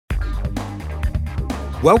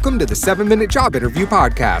Welcome to the 7-Minute Job Interview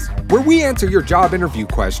Podcast, where we answer your job interview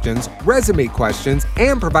questions, resume questions,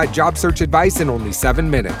 and provide job search advice in only 7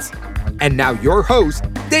 minutes. And now your host,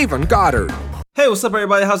 Davon Goddard. Hey, what's up,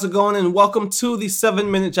 everybody? How's it going? And welcome to the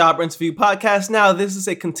 7-Minute Job Interview Podcast. Now, this is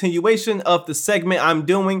a continuation of the segment I'm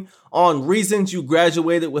doing on reasons you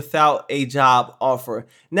graduated without a job offer.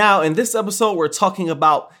 Now, in this episode, we're talking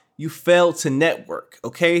about you failed to network,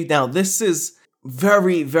 okay? Now, this is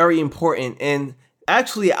very, very important. And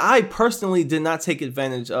actually, I personally did not take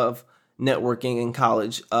advantage of networking in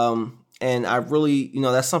college. And I really,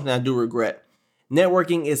 that's something I do regret.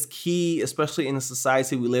 Networking is key, especially in the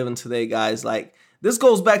society we live in today, guys. Like, this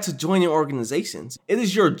goes back to joining organizations. It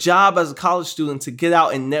is your job as a college student to get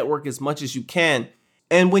out and network as much as you can.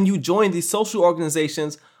 And when you join these social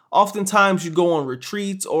organizations, oftentimes you go on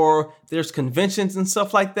retreats or there's conventions and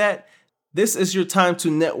stuff like that. This is your time to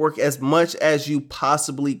network as much as you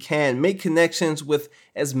possibly can. Make connections with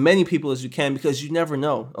as many people as you can because you never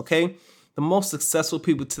know, okay? The most successful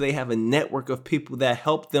people today have a network of people that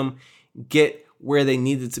help them get where they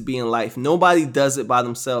needed to be in life. Nobody does it by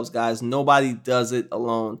themselves, guys. Nobody does it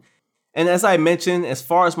alone. And as I mentioned, as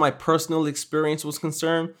far as my personal experience was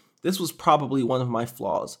concerned, this was probably one of my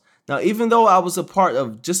flaws. Now, even though I was a part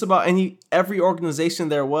of just about every organization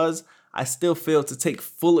there was, I still failed to take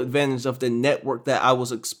full advantage of the network that I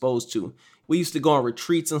was exposed to. We used to go on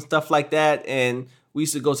retreats and stuff like that, and we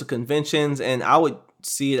used to go to conventions, and I would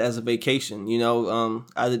see it as a vacation.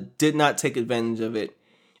 I did not take advantage of it.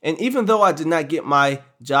 And even though I did not get my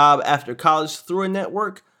job after college through a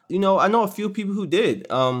network, I know a few people who did.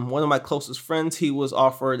 One of my closest friends, he was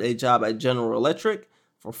offered a job at General Electric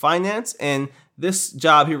for finance. And this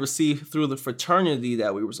job he received through the fraternity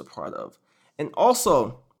that we was a part of. And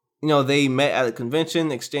also, they met at a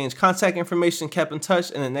convention, exchanged contact information, kept in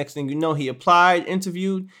touch. And the next thing you know, he applied,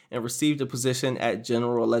 interviewed, and received a position at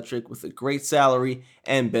General Electric with a great salary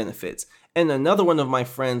and benefits. And another one of my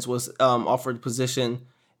friends was offered a position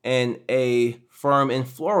in a firm in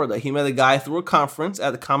Florida. He met a guy through a conference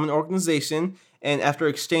at a common organization, and after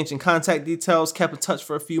exchanging contact details, kept in touch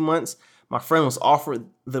for a few months. My friend was offered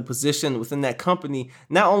the position within that company.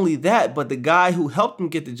 Not only that, but the guy who helped him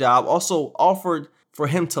get the job also offered for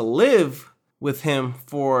him to live with him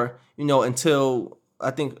for, until I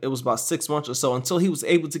think it was about 6 months or so, until he was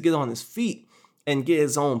able to get on his feet and get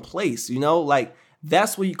his own place,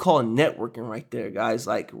 That's what you call networking right there, guys.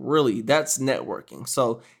 Like, really, that's networking.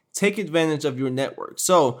 So take advantage of your network.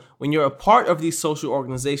 So when you're a part of these social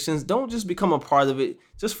organizations, don't just become a part of it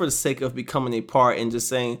just for the sake of becoming a part and just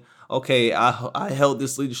saying, okay, I held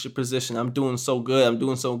this leadership position. I'm doing so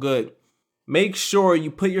good. Make sure you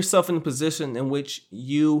put yourself in a position in which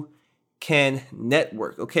you can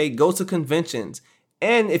network, okay? Go to conventions.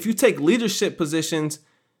 And if you take leadership positions,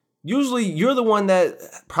 usually you're the one that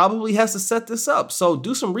probably has to set this up. So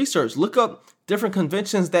do some research. Look up different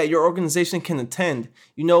conventions that your organization can attend.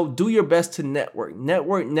 Do your best to network,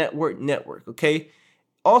 okay?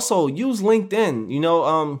 Also, use LinkedIn.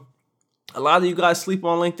 A lot of you guys sleep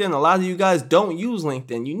on LinkedIn. A lot of you guys don't use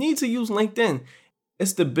LinkedIn. You need to use LinkedIn.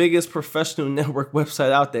 It's the biggest professional network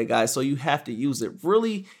website out there, guys. So you have to use it.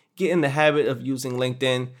 Really get in the habit of using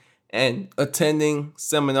LinkedIn and attending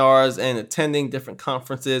seminars and attending different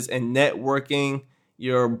conferences and networking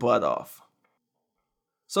your butt off.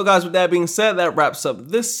 So guys, with that being said, that wraps up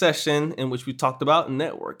this session in which we talked about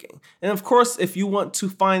networking. And of course, if you want to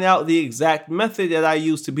find out the exact method that I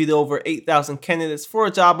use to beat over 8,000 candidates for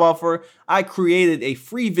a job offer, I created a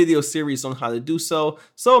free video series on how to do so.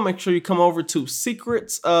 So make sure you come over to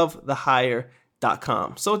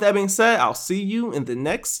secretsofthehire.com. So with that being said, I'll see you in the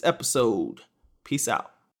next episode. Peace out.